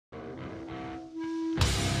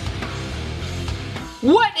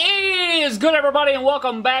What is good, everybody, and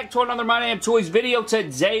welcome back to another My Damn Toys video.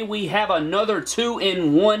 Today we have another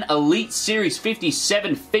 2-in-1 Elite Series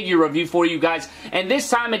 57 figure review for you guys, and this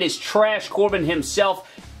time it is Trash Corbin himself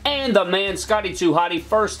and the man Scotty 2 Hotty,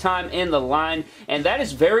 first time in the line, and that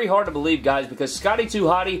is very hard to believe, guys, because Scotty 2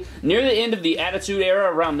 Hotty, near the end of the Attitude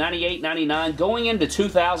Era, around 98, 99, going into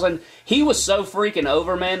 2000, he was so freaking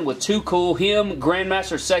over, man, with Too Cool, him,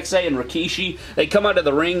 Grandmaster Sexay, and Rikishi. They come out of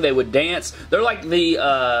the ring, they would dance. They're like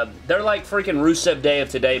they're like freaking Rusev Day of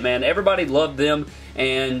today, man. Everybody loved them.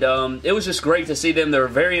 And it was just great to see them. They were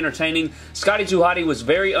very entertaining. Scotty 2 Hotty was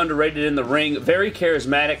very underrated in the ring, very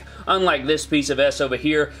charismatic, unlike this piece of S over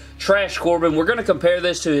here. Trash Corbin, we're going to compare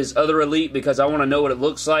this to his other Elite because I want to know what it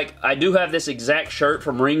looks like. I do have this exact shirt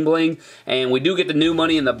from Ring Bling, and we do get the new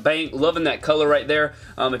Money in the Bank. Loving that color right there.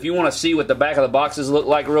 If you want to see what the back of the boxes look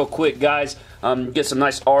like real quick, guys, get some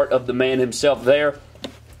nice art of the man himself there.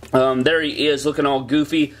 There he is, looking all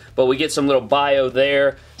goofy, but we get some little bio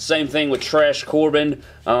there. Same thing with Trash Corbin.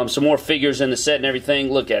 Some more figures in the set and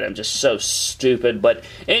everything. Look at him, just so stupid. But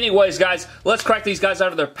anyways, guys, let's crack these guys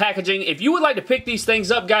out of their packaging. If you would like to pick these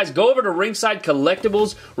things up, guys, go over to Ringside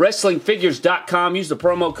Collectibles, WrestlingFigures.com. Use the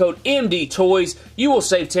promo code MDTOYS. You will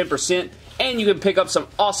save 10%. And you can pick up some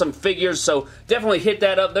awesome figures, so definitely hit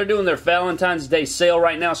that up. They're doing their Valentine's Day sale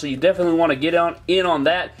right now, so you definitely want to get in on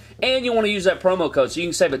that. And you want to use that promo code, so you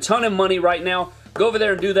can save a ton of money right now. Go over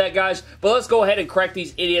there and do that, guys. But let's go ahead and crack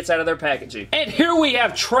these idiots out of their packaging. And here we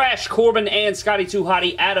have Trash Corbin and Scotty 2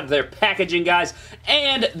 Hotty out of their packaging, guys.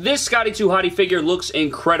 And this Scotty 2 Hotty figure looks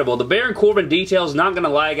incredible. The Baron Corbin details, not going to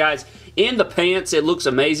lie, guys. In the pants, it looks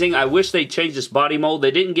amazing. I wish they changed this body mold.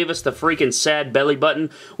 They didn't give us the freaking sad belly button,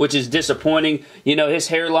 which is disappointing. You know, his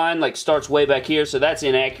hairline, like, starts way back here, so that's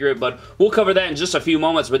inaccurate, but we'll cover that in just a few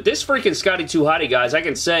moments. But this freaking Scotty 2 Hotty, guys, I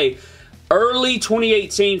can say, early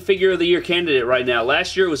 2018 Figure of the Year candidate right now.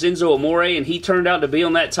 Last year it was Enzo Amore, and he turned out to be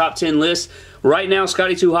on that top 10 list. Right now,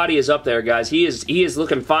 Scotty 2 Hotty is up there, guys. He is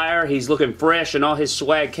looking fire. He's looking fresh and all his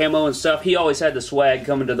swag camo and stuff. He always had the swag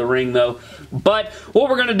coming to the ring, though. But what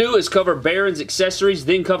we're going to do is cover Baron's accessories,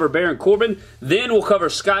 then cover Baron Corbin, then we'll cover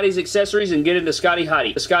Scotty's accessories and get into Scotty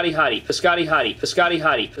Hotty. Scotty Hotty. Scotty Hotty. Scotty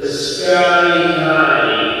Hotty.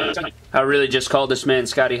 Scotty Hotty. I really just called this man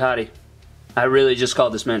Scotty Hotty. I really just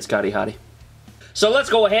called this man Scotty Hotty. So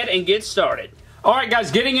let's go ahead and get started. Alright, guys,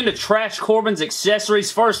 getting into Trash Corbin's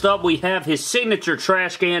accessories. First up, we have his signature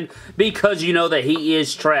trash can, because you know that he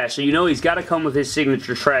is trash. So you know he's got to come with his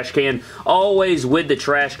signature trash can, always with the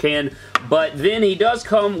trash can. But then he does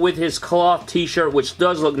come with his cloth t-shirt, which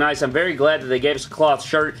does look nice. I'm very glad that they gave us a cloth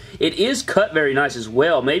shirt. It is cut very nice as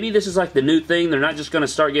well. Maybe this is like the new thing. They're not just going to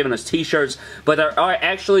start giving us t-shirts, but they're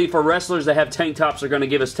actually, for wrestlers that have tank tops, they're going to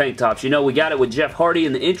give us tank tops. You know, we got it with Jeff Hardy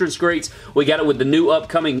in the entrance greats. We got it with the new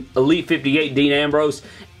upcoming Elite 58 Dean Ambrose,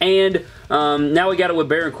 and now we got it with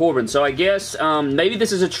Baron Corbin. So I guess maybe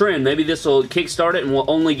this is a trend. Maybe this will kickstart it and we'll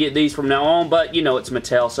only get these from now on, but you know it's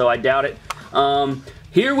Mattel, so I doubt it.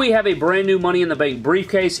 Here we have a brand new Money in the Bank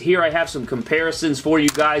briefcase. Here I have some comparisons for you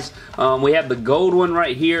guys. We have the gold one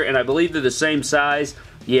right here, and I believe they're the same size.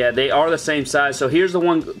 Yeah, they are the same size. So here's the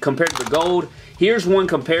one compared to the gold. Here's one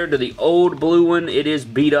compared to the old blue one. It is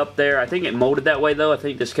beat up there. I think it molded that way, though. I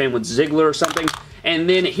think this came with Ziggler or something. And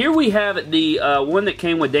then here we have the one that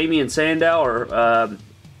came with Damien Sandow, or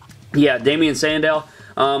yeah, Damien Sandow.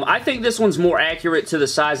 I think this one's more accurate to the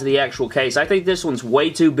size of the actual case. I think this one's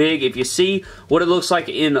way too big. If you see what it looks like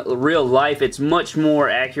in real life, it's much more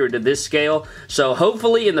accurate to this scale. So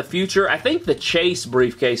hopefully in the future, I think the Chase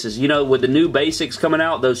briefcases, you know, with the new basics coming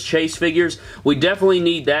out, those Chase figures, we definitely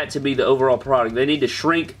need that to be the overall product. They need to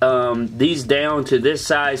shrink these down to this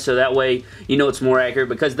size so that way, you know, it's more accurate,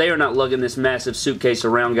 because they are not lugging this massive suitcase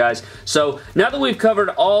around, guys. So now that we've covered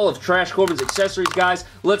all of Trash Corbin's accessories, guys,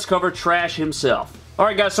 let's cover Trash himself.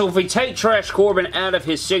 Alright, guys, so if we take Trash Corbin out of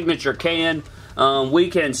his signature can, we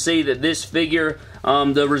can see that this figure,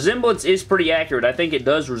 the resemblance is pretty accurate. I think it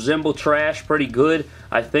does resemble Trash pretty good.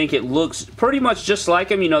 I think it looks pretty much just like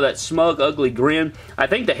him, you know, that smug, ugly grin. I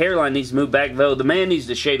think the hairline needs to move back, though. The man needs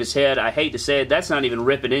to shave his head. I hate to say it, that's not even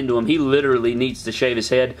ripping into him. He literally needs to shave his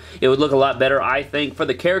head. It would look a lot better, I think, for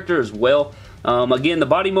the character as well. Again, the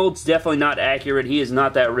body mold's definitely not accurate. He is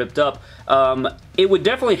not that ripped up. It would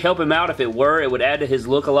definitely help him out if it were. It would add to his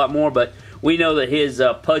look a lot more, but we know that his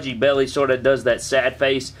pudgy belly sort of does that sad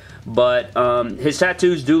face. But his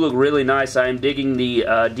tattoos do look really nice. I am digging the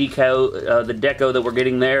deco that we're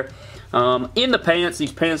getting there. In the pants,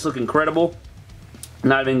 these pants look incredible.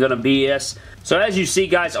 Not even going to BS. So as you see,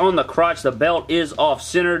 guys, on the crotch, the belt is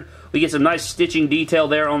off-centered. We get some nice stitching detail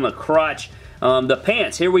there on the crotch. The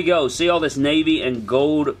pants, here we go. See all this navy and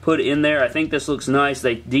gold put in there? I think this looks nice.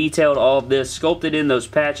 They detailed all of this, sculpted in those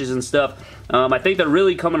patches and stuff. I think they're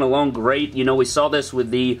really coming along great. You know, we saw this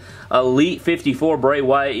with the Elite 54 Bray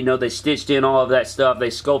Wyatt. You know, they stitched in all of that stuff. They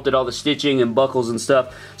sculpted all the stitching and buckles and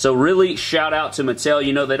stuff. So really, shout out to Mattel.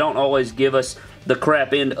 You know, they don't always give us the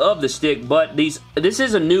crap end of the stick, but this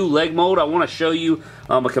is a new leg mold. I want to show you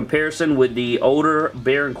a comparison with the older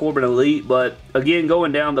Baron Corbin Elite, but again,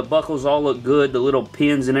 going down, the buckles all look good. The little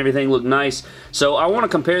pins and everything look nice. So I want to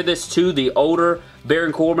compare this to the older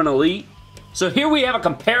Baron Corbin Elite. So here we have a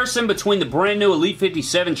comparison between the brand new Elite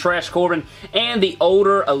 57 Trash Corbin and the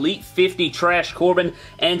older Elite 50 Trash Corbin.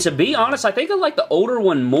 And to be honest, I think I like the older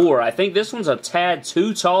one more. I think this one's a tad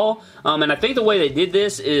too tall. And I think the way they did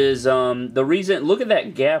this is the reason, look at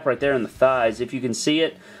that gap right there in the thighs, if you can see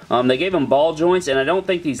it. They gave them ball joints, and I don't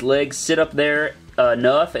think these legs sit up there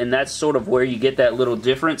enough, and that's sort of where you get that little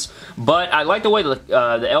difference. But I like the way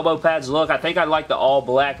the elbow pads look. I think I like the all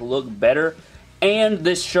black look better. And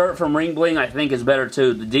this shirt from Ring Bling I think is better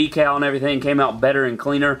too. The decal and everything came out better and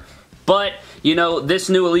cleaner. But, you know, this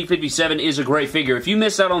new Elite 57 is a great figure. If you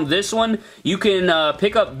miss out on this one, you can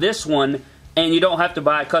pick up this one and you don't have to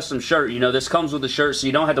buy a custom shirt. You know, this comes with the shirt, so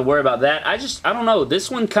you don't have to worry about that. I don't know. This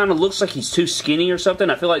one kind of looks like he's too skinny or something.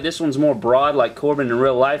 I feel like this one's more broad like Corbin in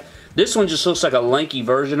real life. This one just looks like a lanky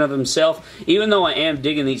version of himself, even though I am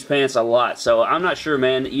digging these pants a lot. So I'm not sure,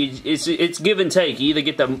 man. It's give and take. You either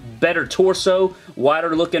get the better torso,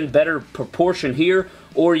 wider looking, better proportion here,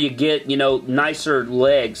 or you get, you know, nicer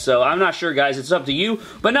legs. So I'm not sure, guys. It's up to you.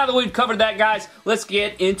 But now that we've covered that, guys, let's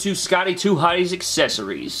get into Scotty 2 Hotty's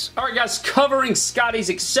accessories. Alright, guys, covering Scotty's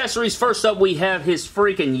accessories. First up, we have his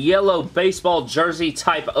freaking yellow baseball jersey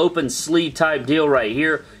type open sleeve type deal right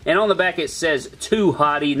here. And on the back it says 2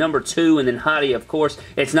 Hotty, number 2, and then Hotty, of course.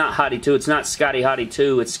 It's not Hotty 2. It's not Scotty Hotty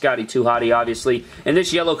 2. It's Scotty 2 Hotty, obviously. And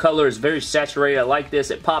this yellow color is very saturated. I like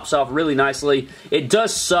this. It pops off really nicely. It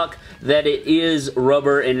does suck that it is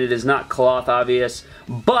rubber and it is not cloth, obvious.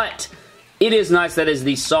 But it is nice that it's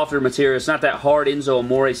the softer material. It's not that hard Enzo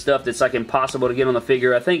Amore stuff that's like impossible to get on the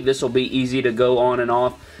figure. I think this will be easy to go on and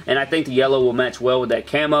off. And I think the yellow will match well with that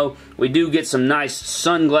camo. We do get some nice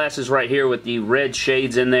sunglasses right here with the red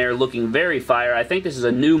shades in there, looking very fire. I think this is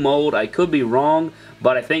a new mold. I could be wrong,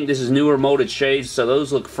 but I think this is newer molded shades, so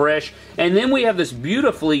those look fresh. And then we have this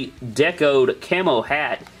beautifully decoed camo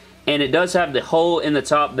hat, and it does have the hole in the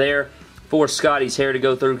top there for Scotty's hair to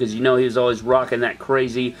go through, because you know he was always rocking that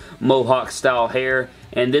crazy mohawk style hair.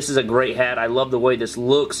 And this is a great hat. I love the way this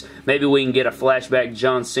looks. Maybe we can get a flashback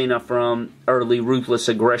John Cena from early Ruthless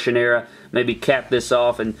Aggression era. Maybe cap this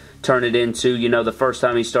off and turn it into, you know, the first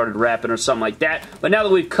time he started rapping or something like that. But now that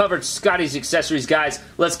we've covered Scotty's accessories, guys,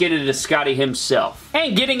 let's get into Scotty himself.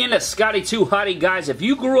 And getting into Scotty 2 Hotty, guys, if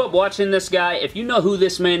you grew up watching this guy, if you know who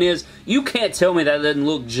this man is, you can't tell me that doesn't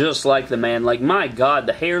look just like the man. Like, my God,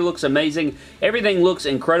 the hair looks amazing. Everything looks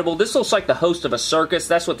incredible. This looks like the host of a circus.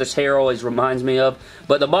 That's what this hair always reminds me of.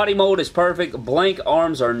 But the body mold is perfect. Blank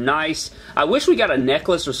arms are nice. I wish we got a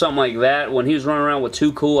necklace or something like that. When he was running around with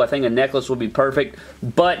Too Cool, I think a necklace would be perfect.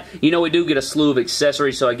 But, you know, we do get a slew of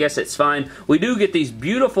accessories, so I guess it's fine. We do get these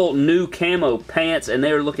beautiful new camo pants, and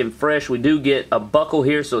they're looking fresh. We do get a buckle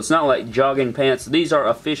here, so it's not like jogging pants. These are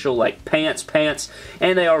official, like, pants,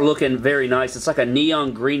 and they are looking very nice. It's like a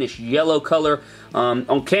neon greenish yellow color.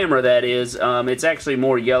 On camera, that is. It's actually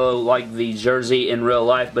more yellow like the jersey in real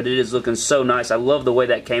life, but it is looking so nice. I love the way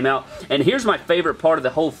that came out. And here's my favorite part of the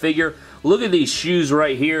whole figure. Look at these shoes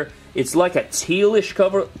right here. It's like a tealish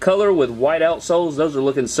color with white outsoles. Those are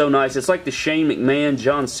looking so nice. It's like the Shane McMahon,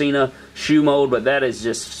 John Cena shoe mold, but that is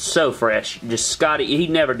just so fresh. Just Scotty, he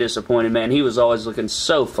never disappointed, man. He was always looking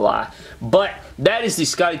so fly. But that is the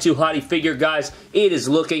Scotty 2 Hotty figure, guys. It is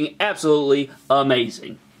looking absolutely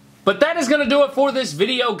amazing. But that is going to do it for this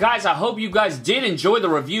video, guys. I hope you guys did enjoy the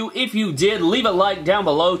review. If you did, leave a like down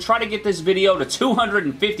below. Try to get this video to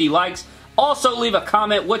 250 likes. Also, leave a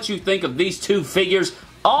comment what you think of these two figures.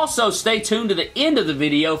 Also, stay tuned to the end of the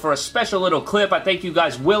video for a special little clip I think you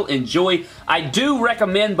guys will enjoy. I do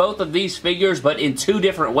recommend both of these figures, but in two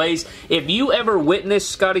different ways. If you ever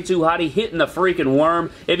witnessed Scotty 2 Hotty hitting the freaking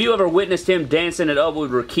worm, if you ever witnessed him dancing it up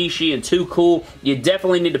with Rikishi and Too Cool, you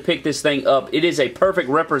definitely need to pick this thing up. It is a perfect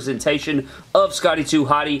representation of Scotty 2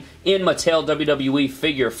 Hotty in Mattel WWE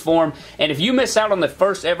figure form. And if you miss out on the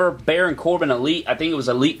first ever Baron Corbin Elite, I think it was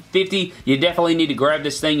Elite 50, you definitely need to grab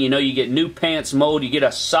this thing. You know, you get new pants mold, you get a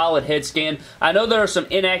a solid head scan. I know there are some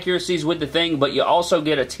inaccuracies with the thing, but you also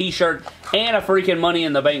get a t-shirt and a freaking Money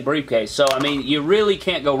in the Bank briefcase. So, I mean, you really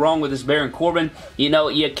can't go wrong with this Baron Corbin. You know,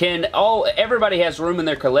 you can, everybody has room in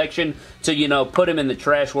their collection to, you know, put him in the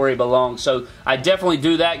trash where he belongs. So, I definitely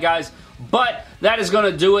do that, guys. But that is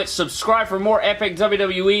going to do it. Subscribe for more epic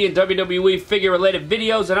WWE and WWE figure-related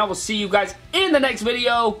videos, and I will see you guys in the next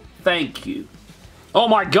video. Thank you. Oh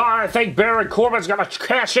my God, I think Baron Corbin's going to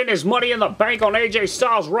cash in his Money in the Bank on AJ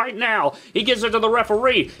Styles right now. He gives it to the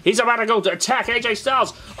referee. He's about to go to attack AJ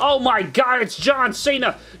Styles. Oh my God, it's John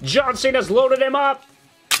Cena. John Cena's loaded him up.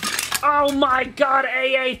 Oh my God,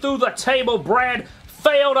 AA through the table, Brad.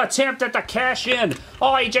 Failed attempt at the cash-in.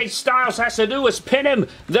 All AJ Styles has to do is pin him.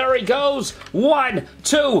 There he goes. 1,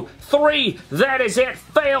 2, 3. That is it.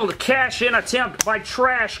 Failed cash-in attempt by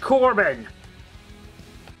Trash Corbin.